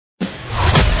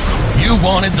You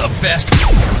wanted the best.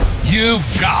 You've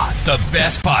got the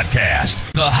best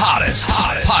podcast. The hottest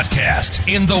podcast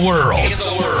in the world.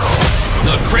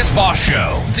 The Chris Voss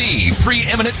Show, the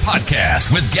preeminent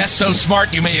podcast with guests so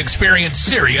smart you may experience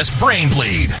serious brain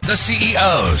bleed. The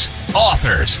CEOs,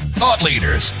 authors, thought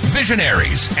leaders,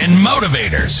 visionaries, and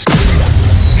motivators.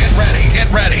 Get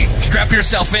ready. Strap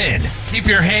yourself in. Keep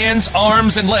your hands,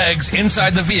 arms, and legs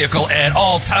inside the vehicle at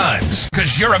all times,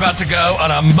 because you're about to go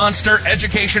on a monster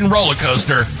education roller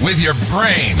coaster with your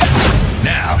brain.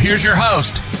 Now, here's your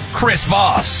host, Chris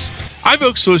Voss. Hi,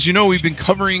 folks. So as you know, we've been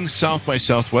covering South by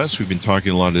Southwest. We've been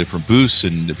talking a lot of different booths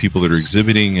and the people that are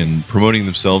exhibiting and promoting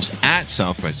themselves at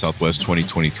South by Southwest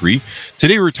 2023.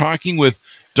 Today, we're talking with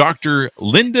Dr.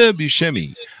 Linda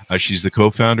Buscemi. She's the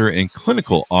co-founder and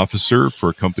clinical officer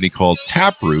for a company called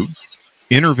TapRoot,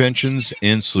 Interventions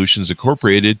and Solutions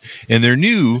Incorporated, and their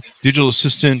new digital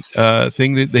assistant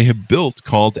thing that they have built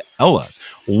called Ella.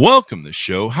 Welcome to the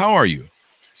show. How are you?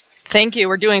 Thank you.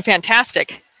 We're doing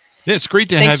fantastic. Yeah, it's great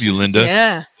to have you, Linda.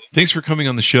 Yeah. Thanks for coming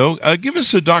on the show. Give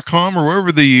us a .com or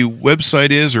wherever the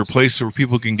website is or a place where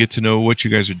people can get to know what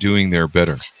you guys are doing there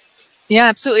better. Yeah,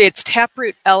 absolutely. It's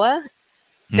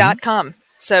taprootella.com.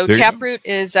 So TapRoot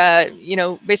is,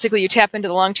 basically you tap into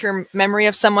the long-term memory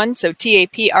of someone. So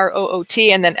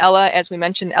TAPROOT, and then Ella, as we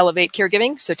mentioned, Elevate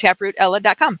Caregiving. So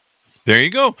taprootella.com. There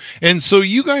you go. And so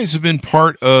you guys have been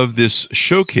part of this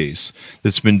showcase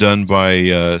that's been done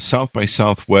by South by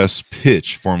Southwest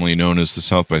Pitch, formerly known as the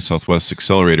South by Southwest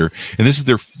Accelerator. And this is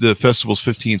the festival's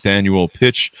 15th annual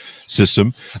pitch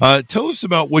system. Tell us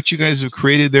about what you guys have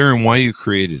created there and why you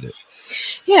created it.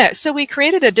 Yeah, so we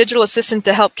created a digital assistant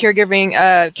to help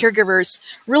caregivers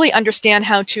really understand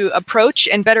how to approach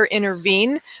and better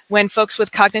intervene when folks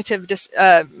with cognitive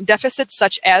deficits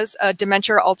such as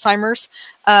dementia or Alzheimer's,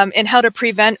 and how to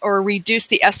prevent or reduce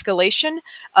the escalation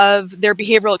of their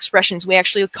behavioral expressions. We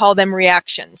actually call them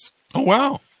reactions. Oh,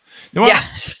 wow.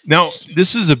 Now,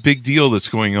 this is a big deal that's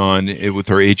going on with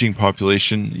our aging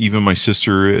population. Even my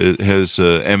sister has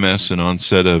MS and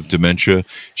onset of dementia.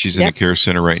 She's in a care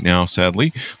center right now,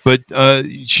 sadly, but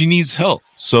she needs help.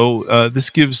 So this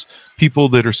gives people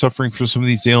that are suffering from some of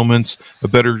these ailments a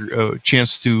better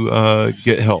chance to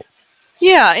get help.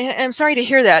 Yeah, I'm sorry to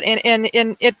hear that.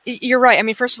 And you're right. I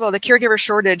mean, first of all, the caregiver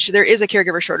shortage, there is a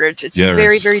caregiver shortage. It's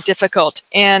very, very difficult.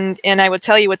 And I would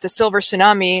tell you with the silver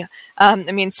tsunami,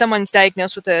 someone's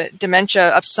diagnosed with a dementia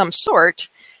of some sort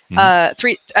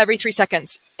every 3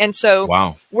 seconds. And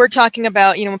so we're talking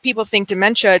about, when people think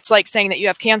dementia, it's like saying that you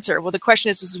have cancer. Well, the question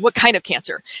is what kind of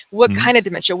cancer? What kind of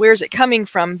dementia? Where is it coming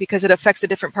from? Because it affects a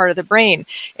different part of the brain.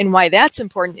 And why that's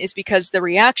important is because the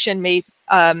reaction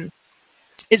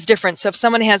is different. So if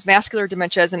someone has vascular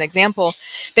dementia, as an example,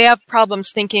 they have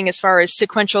problems thinking as far as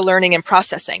sequential learning and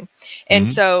processing. And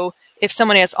so if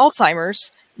someone has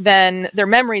Alzheimer's, then their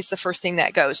memory is the first thing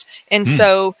that goes. And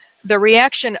so the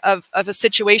reaction of a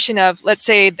situation of, let's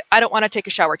say, I don't want to take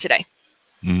a shower today.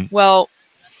 Well,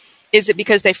 is it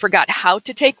because they forgot how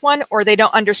to take one, or they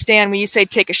don't understand when you say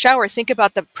take a shower? Think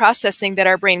about the processing that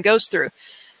our brain goes through.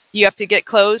 You have to get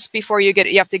clothes before you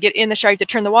have to get in the shower. You have to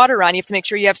turn the water on. You have to make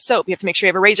sure you have soap. You have to make sure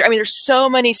you have a razor. I mean, there's so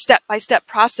many step-by-step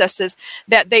processes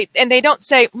that they don't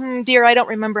say, dear, I don't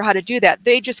remember how to do that.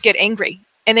 They just get angry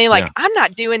and they I'm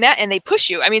not doing that. And they push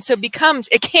you. I mean, so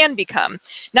it can become,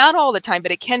 not all the time,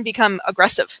 but it can become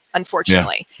aggressive,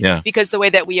 unfortunately, because the way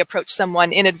that we approach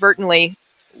someone inadvertently,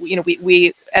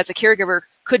 we as a caregiver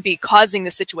could be causing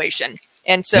the situation.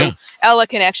 And so Ella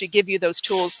can actually give you those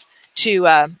tools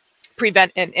to,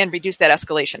 prevent and reduce that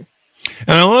escalation.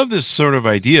 And I love this sort of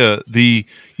idea. The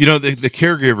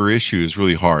caregiver issue is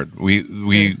really hard.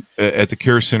 We at the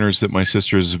care centers that my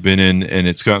sisters have been in, and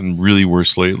it's gotten really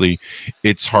worse lately.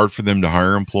 It's hard for them to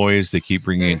hire employees. They keep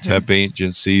bringing in temp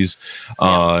agencies.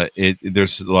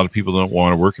 There's a lot of people that don't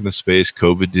want to work in the space.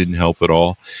 COVID didn't help at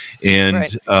all,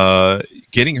 and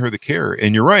getting her the care.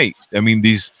 And you're right. I mean,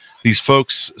 these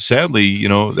folks, sadly,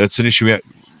 that's an issue.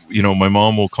 My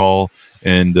mom will call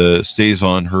and stays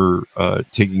on her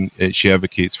she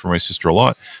advocates for my sister a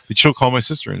lot, but she'll call my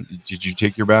sister and, did you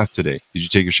take your bath today? Did you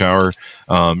take a shower?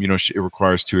 It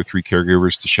requires 2 or 3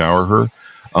 caregivers to shower her.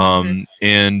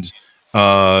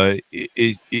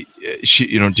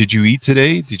 Did you eat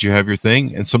today? Did you have your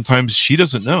thing? And sometimes she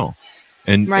doesn't know.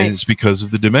 And it's because of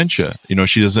the dementia.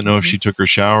 She doesn't know if she took her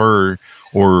shower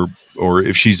or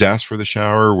if she's asked for the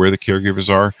shower, where the caregivers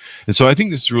are. And so I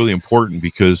think this is really important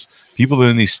because people that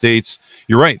are in these states,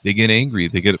 you're right, they get angry,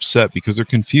 they get upset because they're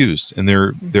confused and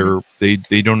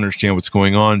they don't understand what's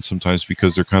going on sometimes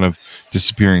because they're kind of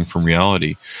disappearing from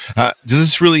reality. Does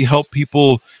this really help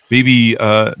people maybe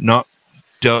not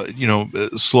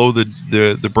slow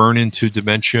the burn into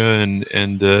dementia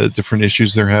and different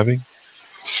issues they're having?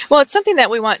 Well, it's something that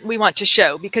we want to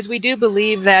show, because we do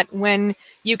believe that when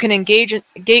you can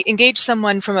engage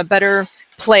someone from a better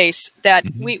place, that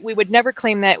we would never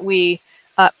claim that we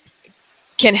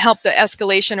can help the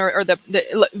escalation or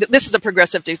this is a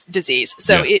progressive disease.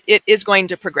 So it is going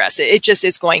to progress. It just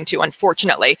is going to,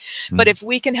 unfortunately. But if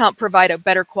we can help provide a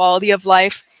better quality of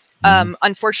life,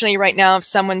 unfortunately right now, if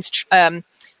someone's,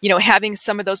 having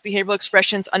some of those behavioral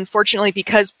expressions, unfortunately,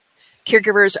 because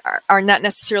caregivers are not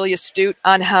necessarily astute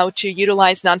on how to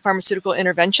utilize non-pharmaceutical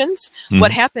interventions,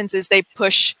 what happens is they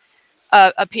push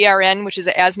a PRN, which is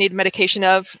an as-needed medication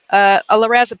of a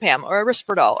lorazepam or a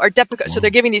Risperdal or Depakote. So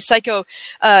they're giving these psychotropic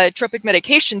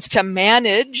medications to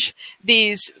manage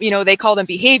these, they call them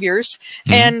behaviors.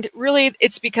 And really,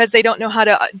 it's because they don't know how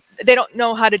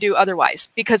to do otherwise.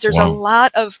 Because there's a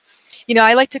lot of,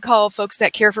 I like to call folks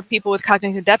that care for people with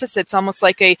cognitive deficits almost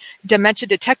like a dementia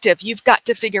detective. You've got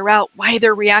to figure out why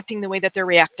they're reacting the way that they're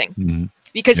reacting.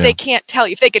 Because they can't tell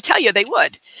you. If they could tell you, they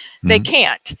would. They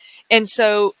can't. And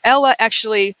so Ella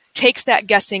actually takes that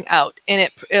guessing out, and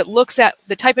it looks at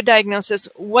the type of diagnosis,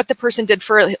 what the person did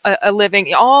for a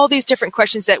living, all these different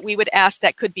questions that we would ask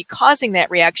that could be causing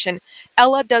that reaction.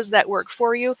 Ella does that work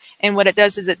for you, and what it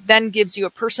does is it then gives you a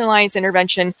personalized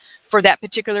intervention for that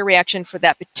particular reaction for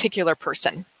that particular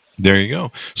person. There you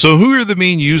go. So who are the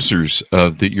main users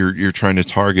that you're trying to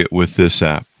target with this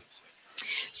app?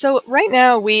 So right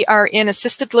now we are in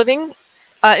assisted living,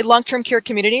 long-term care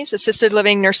communities, assisted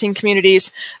living, nursing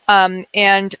communities,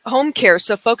 and home care.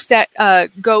 So folks that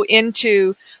go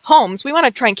into homes, we want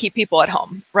to try and keep people at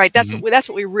home, right? That's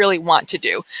what we really want to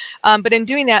do. But in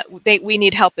doing that, we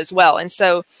need help as well. And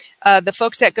so the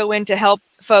folks that go in to help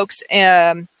folks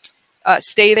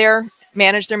stay there,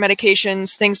 manage their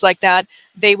medications, things like that,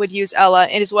 they would use Ella,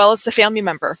 and as well as the family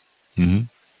member. And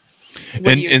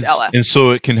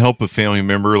so it can help a family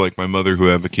member like my mother,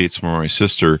 who advocates for my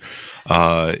sister,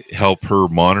 help her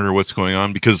monitor what's going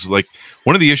on, because like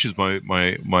one of the issues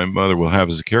my mother will have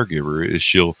as a caregiver is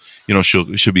she'll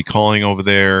be calling over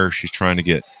there. She's trying to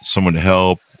get someone to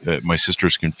help. My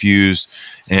sister's confused,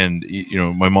 and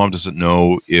my mom doesn't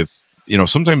know if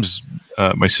sometimes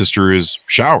my sister is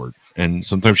showered and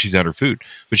sometimes she's at her food,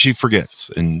 but she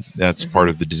forgets, and that's part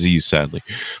of the disease, sadly.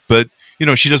 But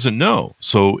she doesn't know.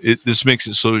 So this makes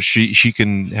it so she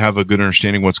can have a good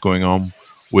understanding what's going on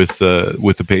with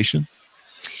the patient.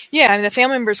 Yeah, I mean, the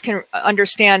family members can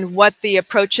understand what the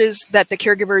approaches that the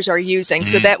caregivers are using.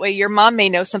 So that way your mom may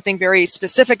know something very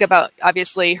specific about,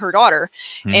 obviously, her daughter.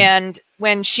 And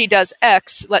when she does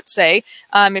X, let's say,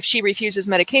 if she refuses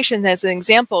medication, as an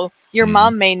example, your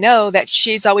mom may know that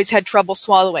she's always had trouble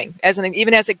swallowing.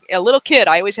 Even as a little kid,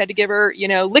 I always had to give her,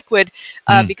 liquid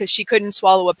because she couldn't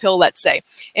swallow a pill, let's say.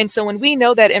 And so when we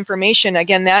know that information,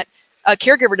 again, that a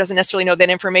caregiver doesn't necessarily know that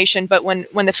information, but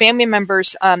when the family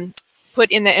members put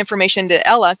in the information to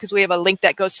Ella, because we have a link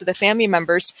that goes to the family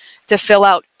members to fill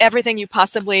out everything you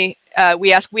possibly,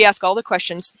 we ask all the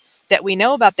questions that we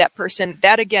know about that person.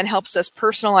 That again helps us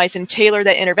personalize and tailor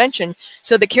that intervention.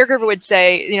 So the caregiver would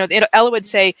say, Ella would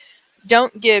say,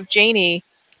 don't give Janie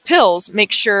pills.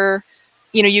 Make sure,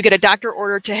 you get a doctor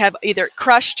order to have either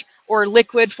crushed or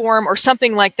liquid form or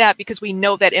something like that, because we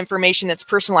know that information that's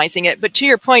personalizing it. But to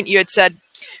your point, you had said,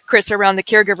 Chris, around the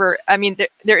caregiver, I mean,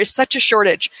 there is such a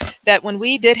shortage that when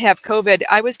we did have COVID,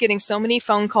 I was getting so many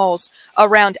phone calls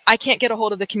around, I can't get a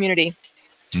hold of the community.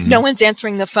 No one's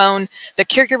answering the phone. The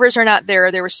caregivers are not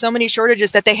there. There were so many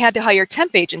shortages that they had to hire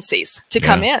temp agencies to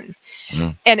come in.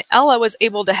 And Ella was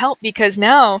able to help, because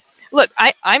now, look,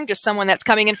 I'm just someone that's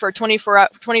coming in for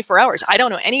 24 hours. I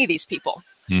don't know any of these people.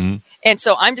 And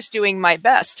so I'm just doing my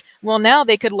best. Well, now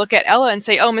they could look at Ella and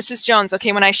say, oh, Mrs. Jones,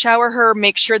 okay, when I shower her,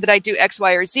 make sure that I do X,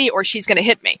 Y, or Z, or she's going to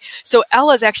hit me. So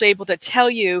Ella is actually able to tell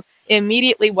you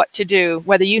immediately what to do,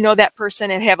 whether you know that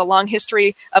person and have a long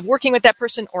history of working with that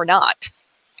person or not.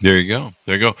 There you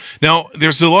go. Now,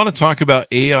 there's a lot of talk about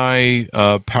AI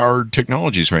powered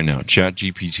technologies right now, Chat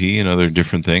GPT and other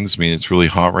different things. I mean, it's really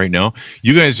hot right now.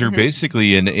 You guys are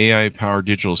basically an AI powered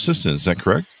digital assistant. Is that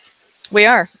correct? We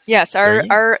are. Yes.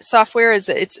 Our software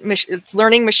it's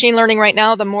learning, machine learning right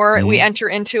now. The more we enter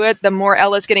into it, the more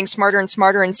Ella's getting smarter and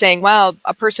smarter and saying, wow,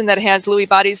 a person that has Lewy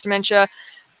bodies dementia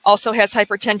also has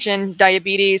hypertension,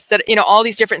 diabetes, that, all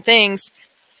these different things.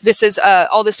 This is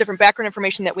all this different background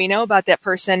information that we know about that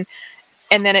person.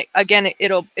 And then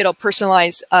it'll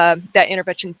personalize that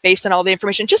intervention based on all the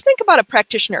information. Just think about a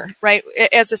practitioner, right?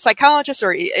 As a psychologist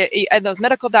or those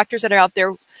medical doctors that are out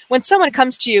there, when someone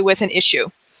comes to you with an issue,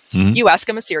 you ask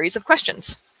them a series of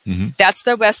questions. That's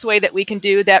the best way that we can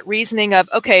do that reasoning of,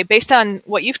 okay, based on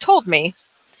what you've told me,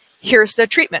 here's the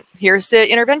treatment, here's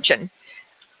the intervention.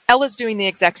 Ella's doing the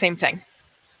exact same thing.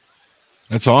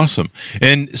 That's awesome.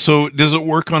 And so does it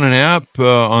work on an app,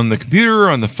 on the computer,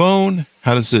 on the phone?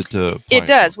 How does it apply? It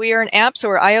does. We are an app, so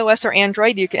we're iOS or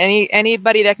Android. You can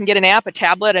anybody that can get an app, a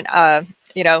tablet, an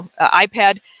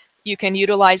iPad, you can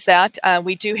utilize that.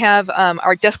 We do have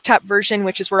our desktop version,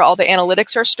 which is where all the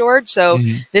analytics are stored. So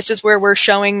this is where we're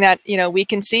showing that, we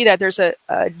can see that there's a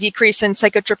decrease in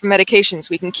psychotropic medications.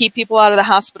 We can keep people out of the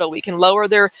hospital. We can lower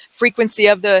their frequency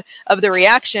of the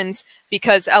reactions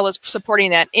because Ella's supporting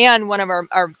that. And one of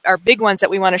our big ones that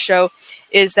we want to show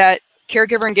is that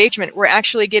caregiver engagement. We're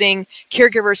actually getting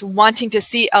caregivers wanting to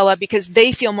see Ella because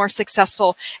they feel more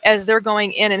successful as they're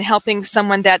going in and helping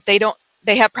someone that they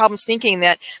have problems thinking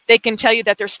that they can tell you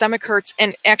that their stomach hurts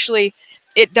and actually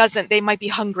it doesn't. They might be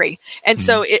hungry. And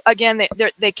so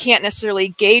they can't necessarily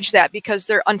gauge that because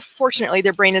unfortunately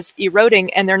their brain is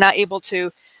eroding and they're not able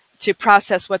to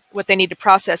process what they need to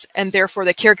process. And therefore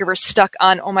the caregiver's stuck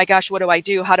on, oh my gosh, what do I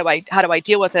do? How do I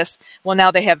deal with this? Well,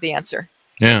 now they have the answer.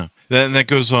 Yeah. That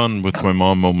goes on with my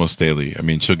mom almost daily. I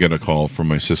mean, she'll get a call from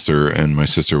my sister and my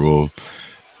sister will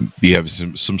be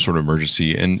having some sort of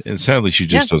emergency, and sadly she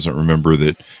just doesn't remember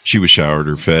that she was showered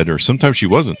or fed, or sometimes she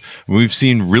wasn't. We've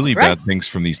seen really bad things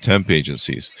from these temp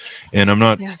agencies, and I'm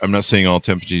not saying all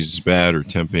temp agencies is bad or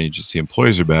temp agency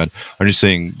employees are bad. I'm just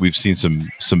saying we've seen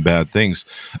some bad things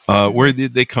where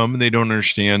they come and they don't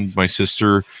understand. My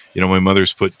sister, my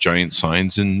mother's put giant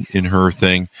signs in her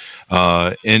thing,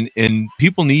 and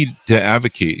people need to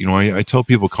advocate. I tell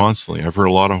people constantly. I've heard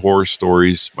a lot of horror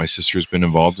stories. My sister's been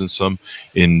involved in some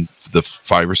in the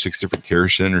 5 or 6 different care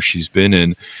centers she's been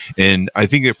in. And I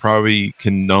think it probably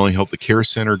can not only help the care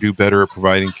center do better at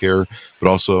providing care, but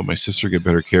also help my sister get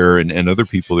better care and other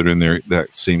people that are in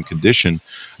that same condition.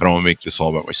 I don't want to make this all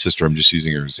about my sister. I'm just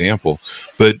using her example.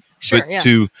 But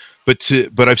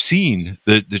I've seen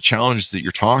the challenge that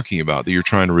you're talking about, that you're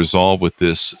trying to resolve with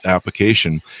this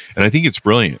application. And I think it's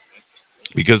brilliant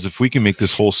because if we can make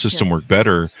this whole system work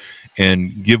better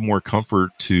and give more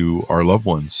comfort to our loved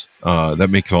ones, that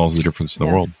makes all the difference in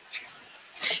the world.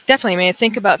 Definitely. I mean,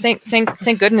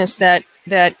 thank goodness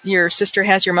that your sister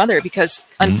has your mother, because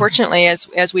unfortunately,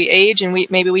 as we age and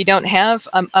we don't have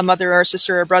a mother or a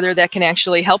sister or a brother that can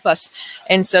actually help us,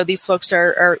 and so these folks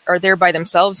are there by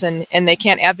themselves and they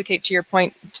can't advocate, to your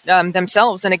point,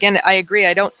 themselves. And again, I agree.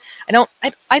 I don't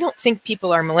think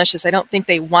people are malicious. I don't think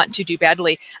they want to do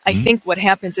badly. I think what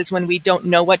happens is when we don't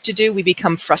know what to do, we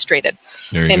become frustrated.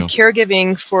 And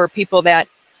caregiving for people that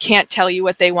can't tell you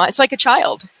what they want, it's like a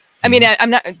child. I mean,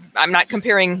 I'm not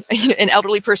comparing an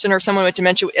elderly person or someone with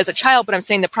dementia as a child, but I'm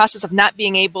saying the process of not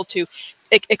being able to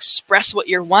express what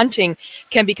you're wanting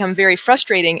can become very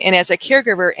frustrating. And as a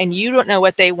caregiver, and you don't know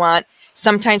what they want,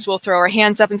 sometimes we'll throw our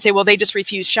hands up and say, well, they just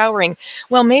refuse showering.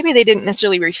 Well, maybe they didn't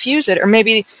necessarily refuse it, or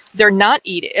maybe they're not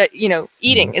eating.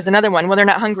 Eating is another one. Well, they're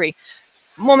not hungry.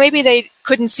 Well, maybe they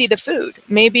couldn't see the food.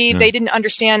 Maybe they didn't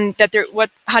understand that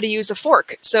how to use a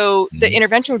fork. So the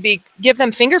intervention would be give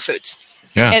them finger foods.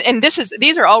 Yeah. And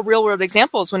these are all real world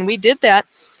examples. When we did that,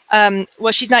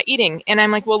 well, she's not eating. And I'm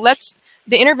like, well,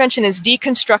 the intervention is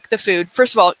deconstruct the food.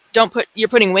 First of all, you're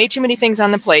putting way too many things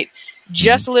on the plate.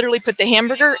 Just literally put the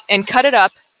hamburger and cut it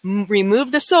up,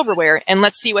 remove the silverware, and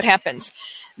let's see what happens.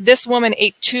 This woman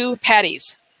ate 2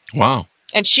 patties. Wow.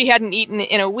 And she hadn't eaten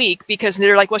in a week because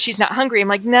they're like, well, she's not hungry. I'm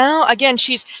like, no, again,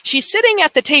 she's sitting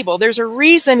at the table. There's a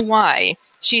reason why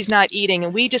she's not eating.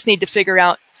 And we just need to figure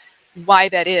out why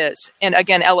that is. And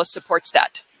again, Ella supports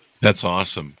that. That's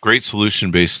awesome. Great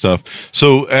solution-based stuff.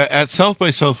 So at South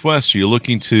by Southwest, you're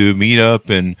looking to meet up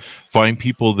and find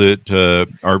people that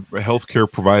are healthcare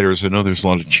providers. I know there's a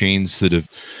lot of chains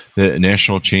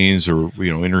national chains or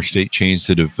interstate chains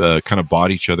that have kind of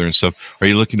bought each other and stuff. Are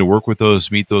you looking to work with those,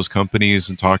 meet those companies,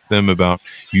 and talk to them about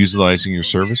utilizing your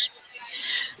service?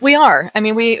 We are. I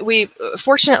mean, we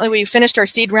fortunately we finished our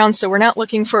seed round, so we're not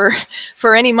looking for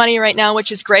any money right now,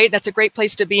 which is great. That's a great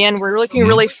place to be in. We're looking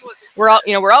we're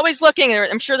always looking.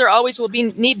 I'm sure there always will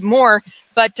need more,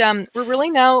 but we're really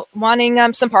now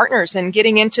wanting some partners and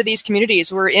getting into these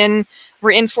communities. We're in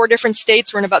 4 different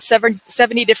states. We're in about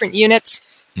 70 different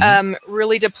units,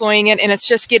 really deploying it, and it's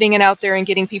just getting it out there and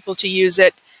getting people to use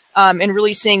it, and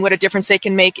really seeing what a difference they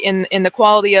can make in the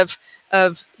quality of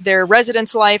their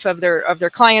residents' life, of their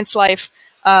clients' life,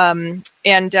 and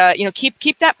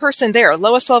keep that person there,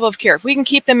 lowest level of care. If we can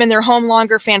keep them in their home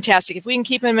longer, fantastic. If we can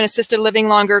keep them in assisted living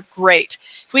longer, great.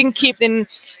 If we can keep them,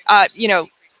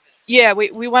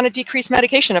 we want to decrease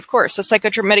medication, of course, so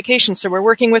psychotropic medication. So we're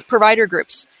working with provider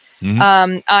groups.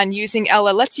 on using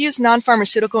Ella. Let's use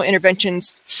non-pharmaceutical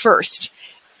interventions first.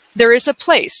 There is a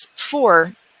place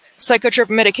for psychotropic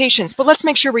medications, but let's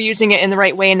make sure we're using it in the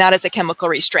right way and not as a chemical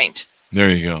restraint. There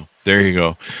you go. There you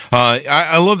go.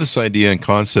 I love this idea and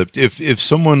concept. If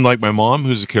someone like my mom,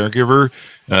 who's a caregiver,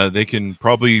 they can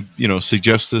probably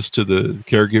suggest this to the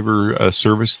caregiver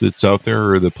service that's out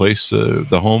there, or the place,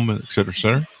 the home, et cetera, et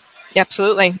cetera.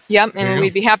 Absolutely. Yep. And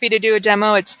we'd be happy to do a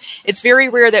demo. It's very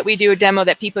rare that we do a demo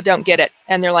that people don't get it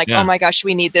and they're like, oh my gosh,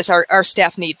 we need this. Our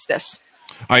staff needs this.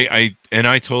 I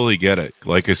totally get it.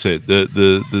 Like I said,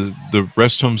 the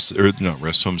rest homes, or not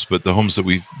rest homes, but the homes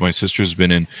that my sister's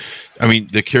been in, I mean,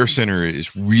 the care center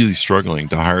is really struggling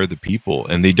to hire the people,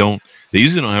 and they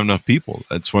usually don't have enough people.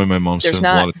 That's why my mom spends a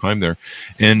lot of time there.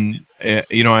 And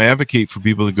I advocate for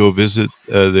people to go visit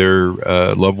their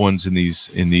loved ones in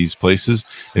these places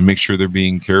and make sure they're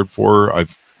being cared for.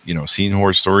 I've seen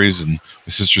horror stories, and my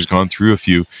sister's gone through a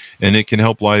few, and it can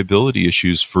help liability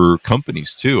issues for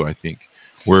companies too, I think,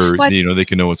 where they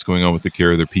can know what's going on with the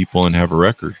care of their people and have a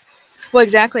record. Well,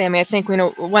 exactly. I mean, I think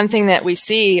one thing that we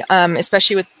see,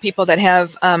 especially with people that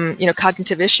have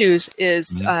cognitive issues,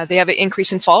 is they have an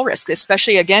increase in fall risk.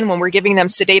 Especially again when we're giving them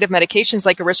sedative medications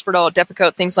like Aristoprol,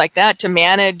 Depakote, things like that to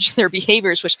manage their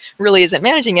behaviors, which really isn't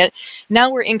managing it. Now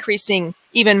we're increasing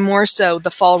even more so the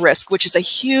fall risk, which is a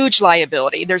huge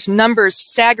liability. There's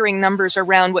staggering numbers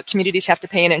around what communities have to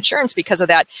pay in insurance because of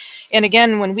that. And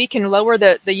again, when we can lower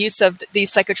the use of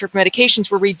these psychotropic medications,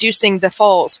 we're reducing the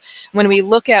falls. When we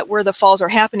look at where the falls are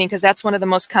happening, because that's one of the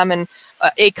most common,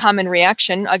 common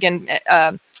reaction, again,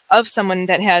 of someone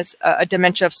that has a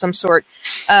dementia of some sort,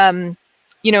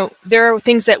 there are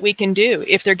things that we can do.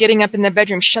 If they're getting up in the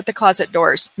bedroom, shut the closet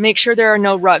doors, make sure there are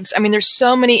no rugs. I mean, there's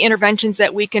so many interventions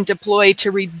that we can deploy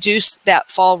to reduce that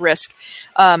fall risk.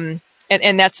 And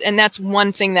that's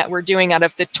one thing that we're doing out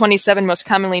of the 27 most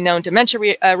commonly known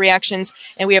dementia reactions.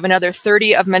 And we have another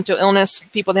 30 of mental illness,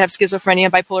 people that have schizophrenia,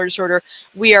 bipolar disorder.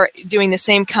 We are doing the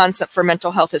same concept for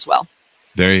mental health as well.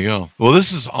 There you go. Well,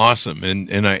 this is awesome,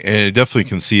 and I definitely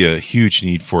can see a huge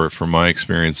need for it from my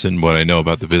experience and what I know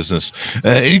about the business.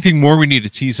 Anything more we need to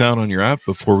tease out on your app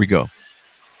before we go?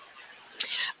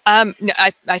 No,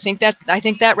 I think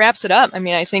that wraps it up. I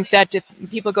mean, I think that if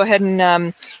people go ahead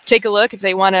and take a look, if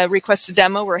they want to request a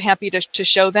demo, we're happy to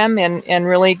show them and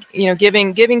really,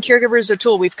 giving caregivers a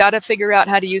tool. We've got to figure out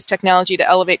how to use technology to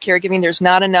elevate caregiving. There's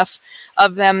not enough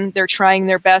of them. They're trying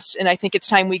their best, and I think it's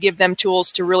time we give them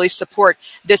tools to really support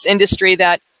this industry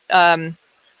that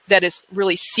is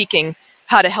really seeking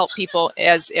how to help people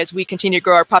as we continue to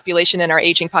grow our population and our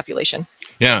aging population.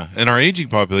 Yeah, and our aging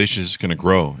population is going to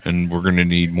grow, and we're going to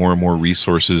need more and more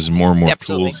resources and more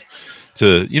tools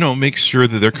to, make sure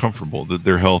that they're comfortable, that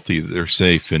they're healthy, that they're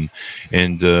safe, and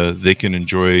they can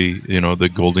enjoy,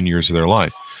 the golden years of their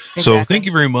life. Exactly. So thank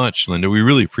you very much, Linda. We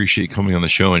really appreciate coming on the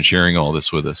show and sharing all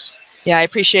this with us. Yeah, I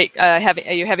appreciate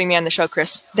having me on the show,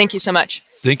 Chris. Thank you so much.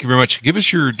 Thank you very much. Give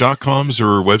us your .coms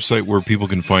or website where people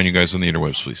can find you guys on the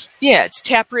interwebs, please. Yeah, it's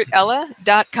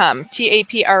taprootella.com.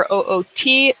 TAPROOTELLA.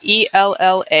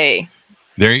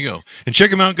 There you go. And check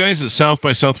them out, guys, at South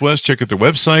by Southwest. Check out their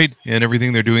website and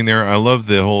everything they're doing there. I love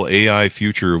the whole AI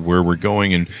future of where we're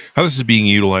going and how this is being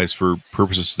utilized for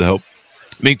purposes to help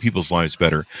make people's lives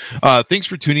better. Thanks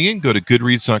for tuning in. Go to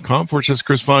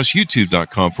goodreads.com/Chris Voss,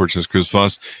 youtube.com/Chris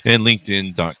Voss, and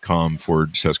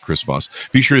linkedin.com/Chris Voss.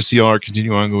 Be sure to see all our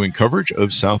continuing ongoing coverage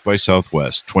of South by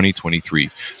Southwest 2023.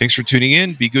 Thanks for tuning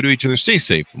in. Be good to each other. Stay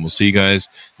safe, and we'll see you guys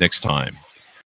next time.